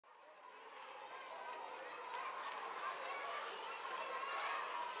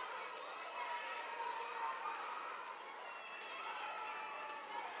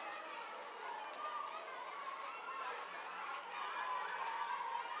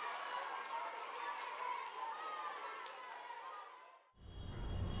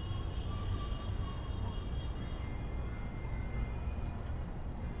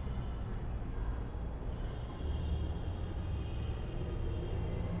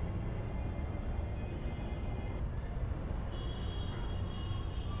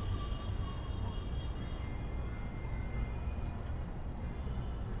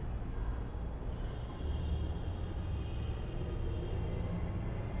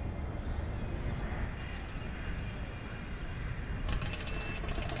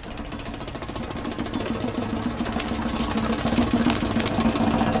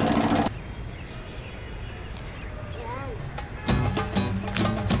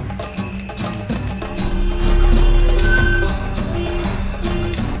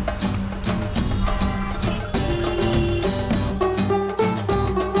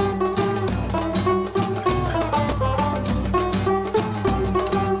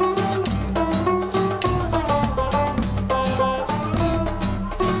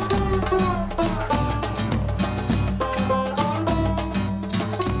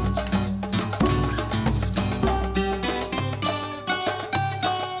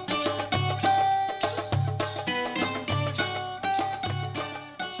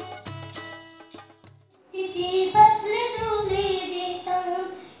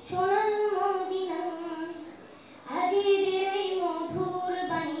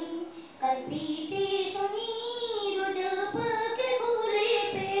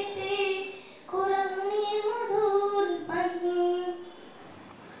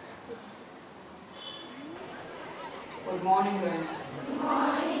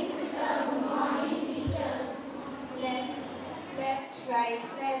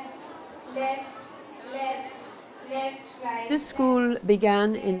This school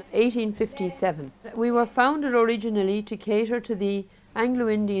began in 1857. We were founded originally to cater to the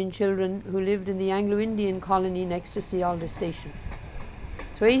Anglo-Indian children who lived in the Anglo-Indian colony next to Sealda Station.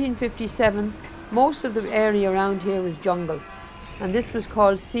 So 1857, most of the area around here was jungle, and this was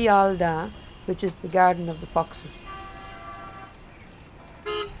called Sealda, which is the Garden of the Foxes.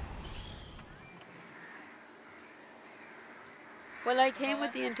 Well, I came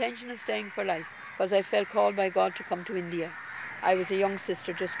with the intention of staying for life because I felt called by God to come to India. I was a young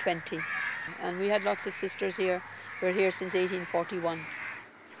sister, just 20, and we had lots of sisters here. We're here since 1841.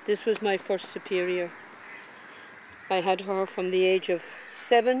 This was my first superior. I had her from the age of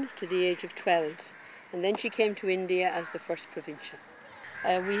 7 to the age of 12, and then she came to India as the first provincial.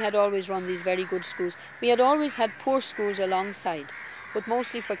 We had always run these very good schools. We had always had poor schools alongside, but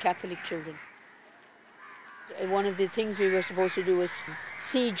mostly for Catholic children. One of the things we were supposed to do was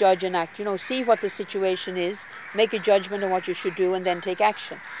see, judge and act, see what the situation is, make a judgment on what you should do and then take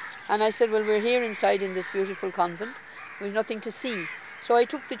action. And I said, well, we're here inside in this beautiful convent, we've nothing to see. So I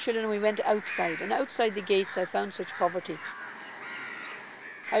took the children and we went outside, and outside the gates I found such poverty.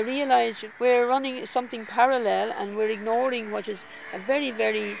 I realised we're running something parallel and we're ignoring what is a very,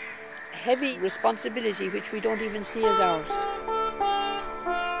 very heavy responsibility which we don't even see as ours.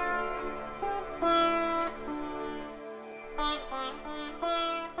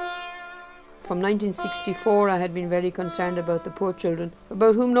 From 1964 I had been very concerned about the poor children,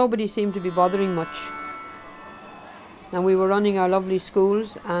 about whom nobody seemed to be bothering much. And we were running our lovely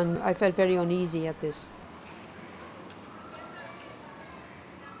schools and I felt very uneasy at this.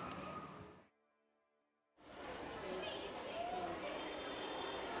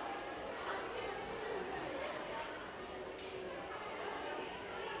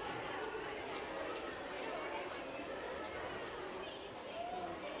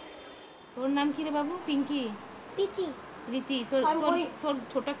 তোর নাম কি রে বাবু? পিঙ্কি? প্রীতি। রীতি। তোর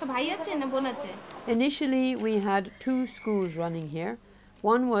ছোট একটা ভাই আছে না বোন আছে? Initially we had 2 schools running here.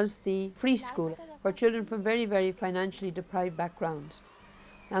 One was the free school for children from very, very financially deprived backgrounds.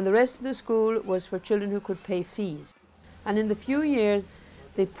 And the rest of the school was for children who could pay fees. And in the few years,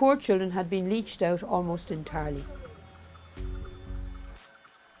 the poor children had been leached out almost entirely.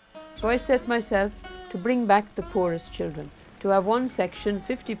 So I set myself to bring back the poorest children, to have one section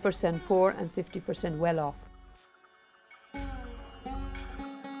 50% poor and 50% well off.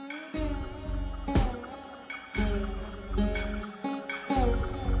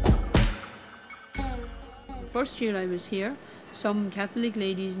 The first year I was here, some Catholic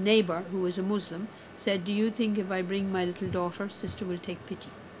lady's neighbour, who was a Muslim, said, "Do you think if I bring my little daughter, sister will take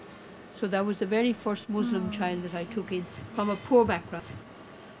pity?" So that was the very first Muslim child that I took in from a poor background.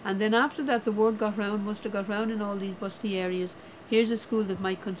 And then after that the word got round, must have got round in all these busty areas, here's a school that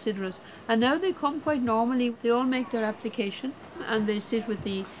might consider us. And now they come quite normally, they all make their application and they sit with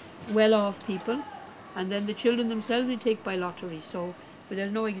the well-off people, and then the children themselves we take by lottery, but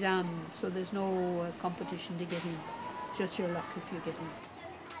there's no exam, so there's no competition to get in. It's just your luck if you get in.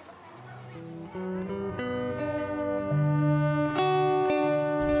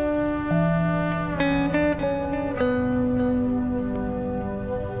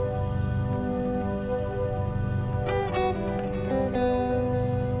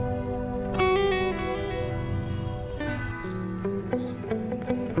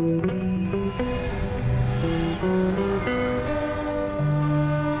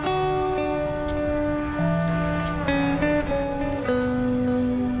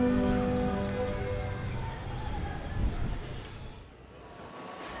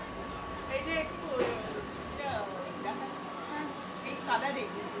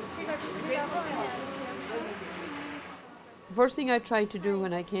 The first thing I tried to do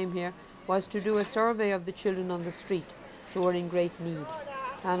when I came here was to do a survey of the children on the street who were in great need.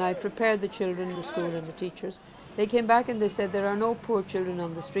 And I prepared the children, the school and the teachers. They came back and they said there are no poor children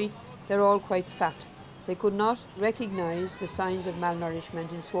on the street, they're all quite fat. They could not recognise the signs of malnourishment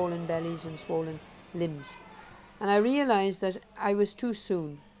in swollen bellies and swollen limbs. And I realised that I was too soon.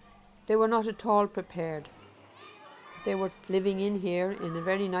 They were not at all prepared. They were living in here in a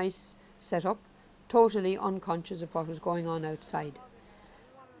very nice setup, totally unconscious of what was going on outside.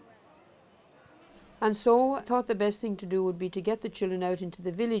 And so I thought the best thing to do would be to get the children out into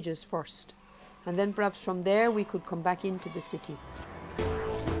the villages first, and then perhaps from there we could come back into the city.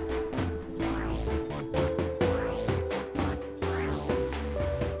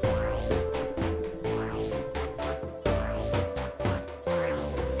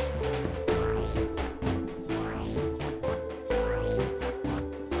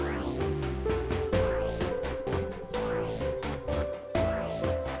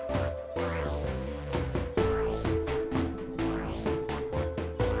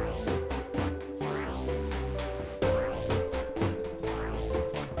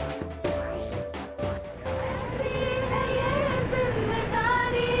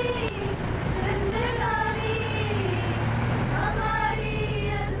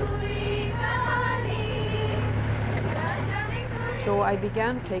 So I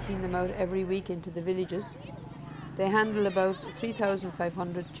began taking them out every week into the villages. They handle about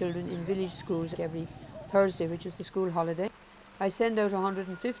 3,500 children in village schools every Thursday, which is the school holiday. I send out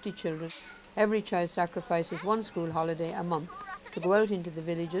 150 children. Every child sacrifices one school holiday a month to go out into the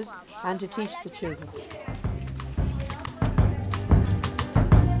villages and to teach the children.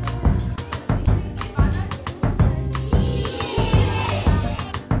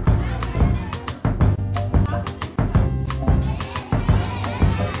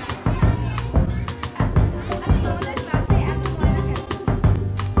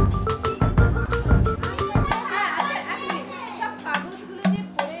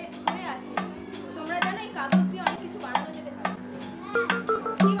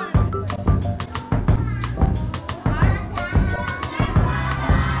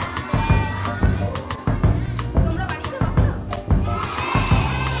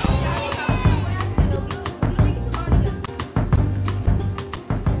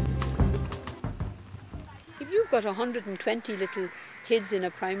 Got 120 little kids in a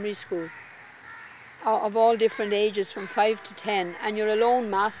primary school of all different ages from 5 to 10, and you're a lone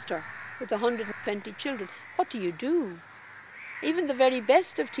master with 120 children. What do you do? Even the very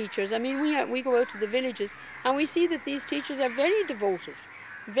best of teachers, I mean, we go out to the villages and we see that these teachers are very devoted,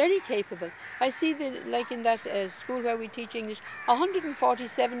 very capable. I see that, like in that school where we teach English,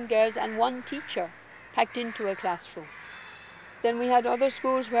 147 girls and one teacher packed into a classroom. Then we had other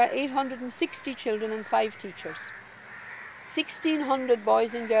schools where 860 children and 5 teachers. 1,600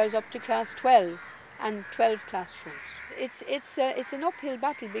 boys and girls up to class 12 and 12 classrooms. It's an uphill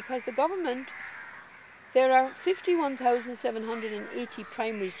battle because the government, there are 51,780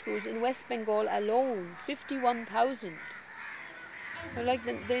 primary schools in West Bengal alone, 51,000. Like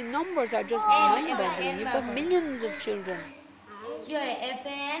the numbers are just mind-boggling. You've got millions of children.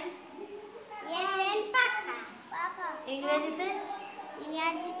 ইংরেজিতে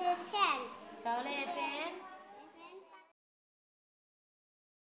fan তাহলে fan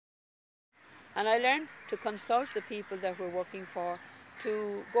And I learned to consult the people that we're working for, to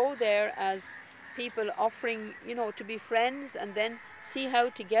go there as people offering, you know, to be friends and then see how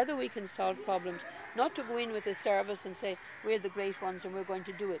together we can solve problems. Not to go in with a service and say, we're the great ones and we're going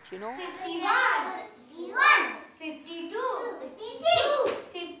to do it, you know. 51, 52,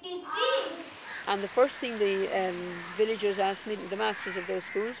 53. And the first thing the villagers asked me, the masters of those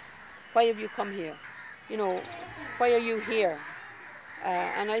schools, why have you come here? You know, why are you here?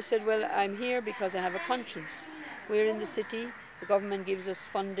 And I said, well, I'm here because I have a conscience. We're in the city, the government gives us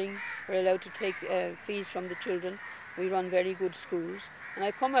funding, we're allowed to take fees from the children, we run very good schools. And I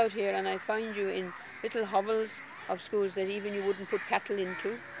come out here and I find you in little hovels of schools that even you wouldn't put cattle into,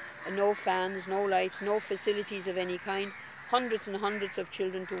 no fans, no lights, no facilities of any kind, hundreds and hundreds of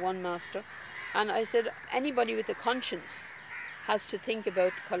children to one master. And I said, anybody with a conscience has to think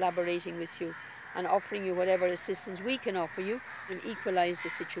about collaborating with you and offering you whatever assistance we can offer you and equalize the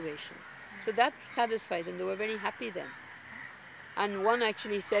situation. So that satisfied them. They were very happy then. And one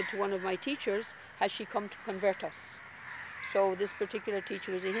actually said to one of my teachers, has she come to convert us? So this particular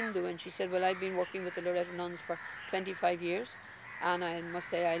teacher was a Hindu, and she said, well, I've been working with the Loreto nuns for 25 years, and I must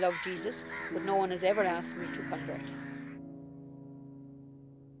say I love Jesus, but no one has ever asked me to convert.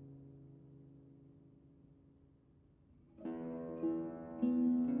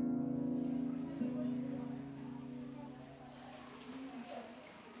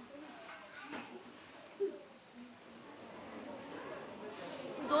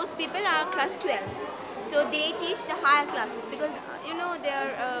 Those people are class 12s, so they teach the higher classes because you know they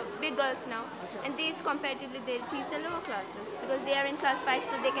are big girls now, and these comparatively they teach the lower classes because they are in class 5,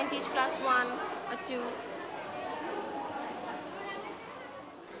 so they can teach class 1 or 2.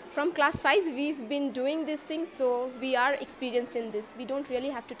 From class 5 we've been doing these things, so we are experienced in this. We don't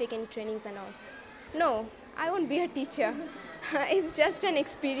really have to take any trainings and all. No, I won't be a teacher. It's just an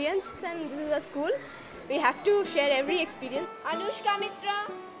experience, and this is a school. We have to share every experience. Anushka Mitra,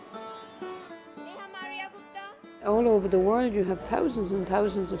 all over the world you have thousands and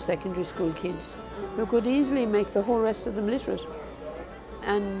thousands of secondary school kids who could easily make the whole rest of them literate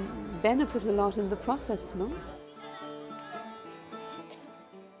and benefit a lot in the process, no?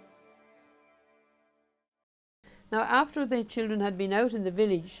 Now, after the children had been out in the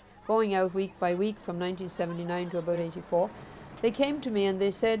village, going out week by week from 1979 to about 84, they came to me and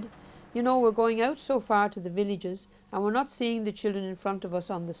they said, you know, we're going out so far to the villages and we're not seeing the children in front of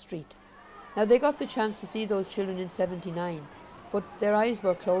us on the street. Now, they got the chance to see those children in 79, but their eyes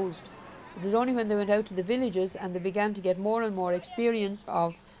were closed. It was only when they went out to the villages and they began to get more and more experience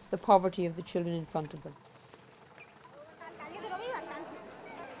of the poverty of the children in front of them.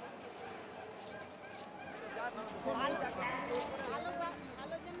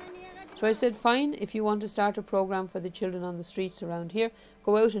 So I said, fine, if you want to start a program for the children on the streets around here,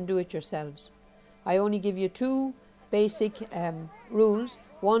 go out and do it yourselves. I only give you two basic rules.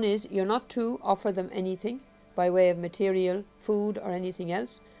 One is you're not to offer them anything by way of material, food or anything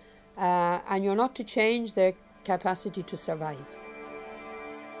else, and you're not to change their capacity to survive.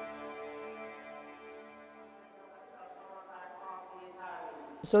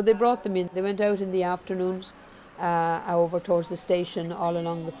 So they brought them in. They went out in the afternoons over towards the station, all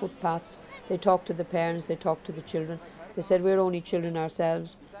along the footpaths. They talked to the parents, they talked to the children. They said, we're only children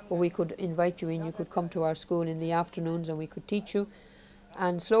ourselves, but we could invite you in. You could come to our school in the afternoons and we could teach you.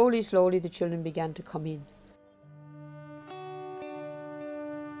 And slowly, slowly the children began to come in.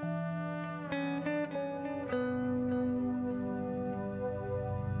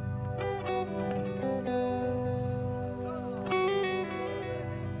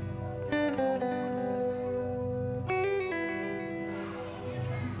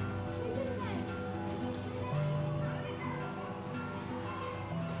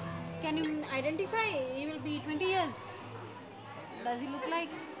 Can you identify? He will be 20 years. Does he look like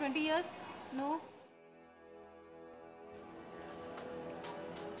 20 years? No.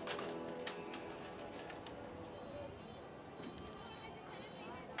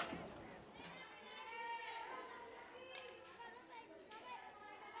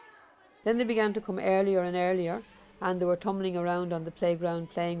 Then they began to come earlier and earlier, and they were tumbling around on the playground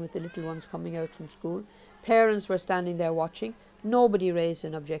playing with the little ones coming out from school. Parents were standing there watching. Nobody raised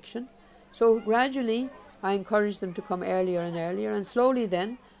an objection. So gradually I encouraged them to come earlier and earlier, and slowly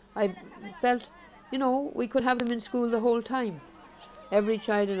then I felt, you know, we could have them in school the whole time. Every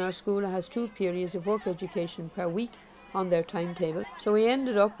child in our school has 2 periods of work education per week on their timetable. So we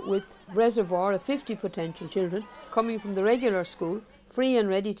ended up with a reservoir of 50 potential children coming from the regular school, free and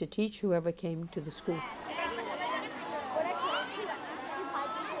ready to teach whoever came to the school.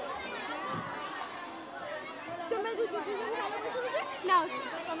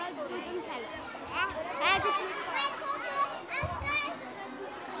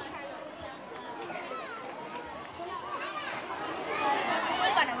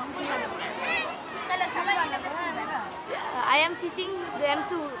 I am teaching them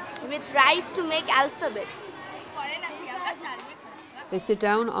with rice to make alphabets. They sit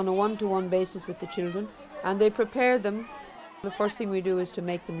down on a one-to-one basis with the children and they prepare them. The first thing we do is to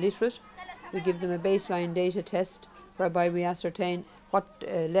make them literate. We give them a baseline data test whereby we ascertain what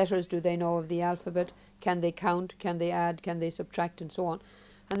letters do they know of the alphabet, can they count, can they add, can they subtract, and so on.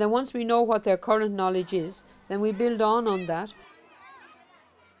 And then once we know what their current knowledge is, then we build on that.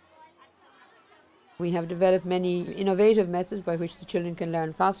 We have developed many innovative methods by which the children can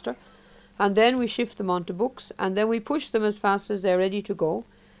learn faster. And then we shift them onto books, and then we push them as fast as they're ready to go.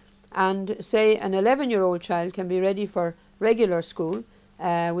 And say an 11-year-old child can be ready for regular school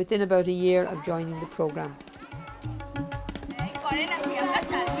within about a year of joining the program.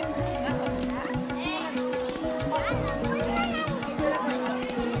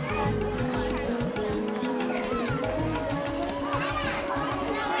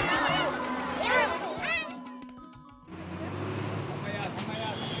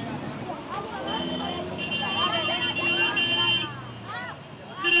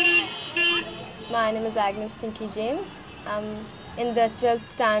 My name is Agnes Tinky James. I'm in the 12th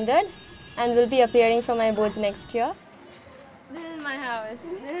standard and will be appearing for my boards next year. This is my house.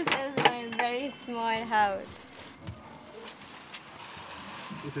 This is my very small house.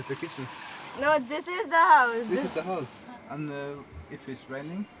 This is the kitchen. No, this is the house. This is the house. And if it's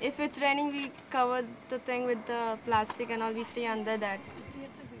raining? If it's raining, we cover the thing with the plastic and all. We stay under that.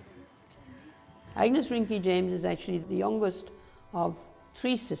 Agnes Rinky James is actually the youngest of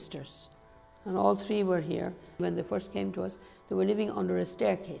 3 sisters. And all 3 were here. When they first came to us, they were living under a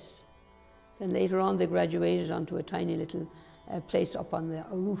staircase. Then later on they graduated onto a tiny little place up on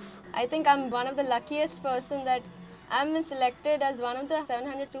a roof. I think I'm one of the luckiest person that I'm been selected as one of the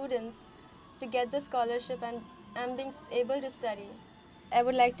 700 students to get the scholarship, and I'm being able to study. I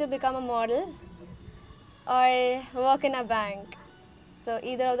would like to become a model or work in a bank. So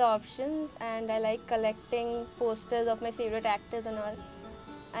either of the options, and I like collecting posters of my favorite actors and all.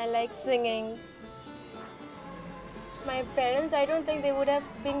 I like singing. My parents, I don't think they would have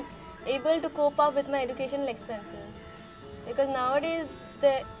been able to cope up with my educational expenses, because nowadays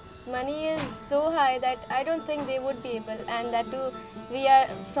the money is so high that I don't think they would be able, and that too we are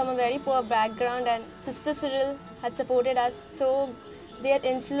from a very poor background, and Sister Cyril had supported us, so they had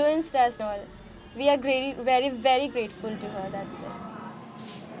influenced us all. We are very, very grateful to her, that's it.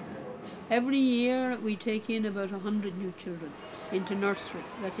 Every year we take in about 100 new children into nursery,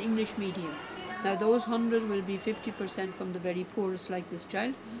 that's English medium. Now those 100 will be 50% from the very poorest like this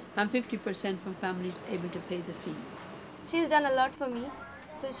child and 50% from families able to pay the fee. She's done a lot for me.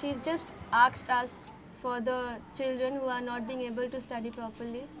 So she's just asked us for the children who are not being able to study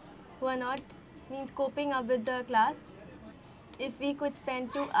properly, who are not coping up with the class, if we could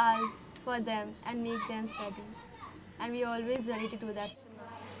spend 2 hours for them and make them study. And we are always ready to do that.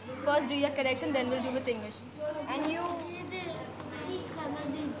 First do your correction, then we'll do with English. And you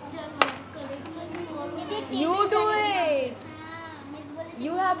do it.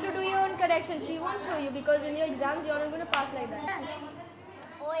 You have to do your own correction. She won't show you because in your exams you're not going to pass like that.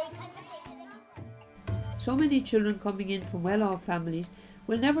 So many children coming in from well-off families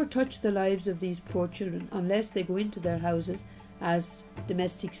will never touch the lives of these poor children unless they go into their houses as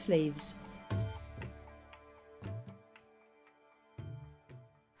domestic slaves.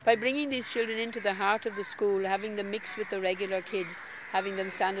 By bringing these children into the heart of the school, having them mix with the regular kids, having them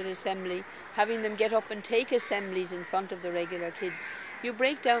stand at assembly, having them get up and take assemblies in front of the regular kids, you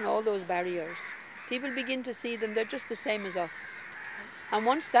break down all those barriers. People begin to see them, they're just the same as us. And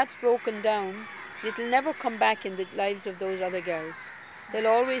once that's broken down, it'll never come back in the lives of those other girls. They'll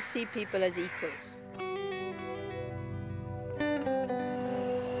always see people as equals.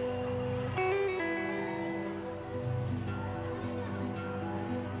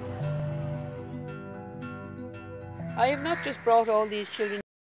 I have not just brought all these children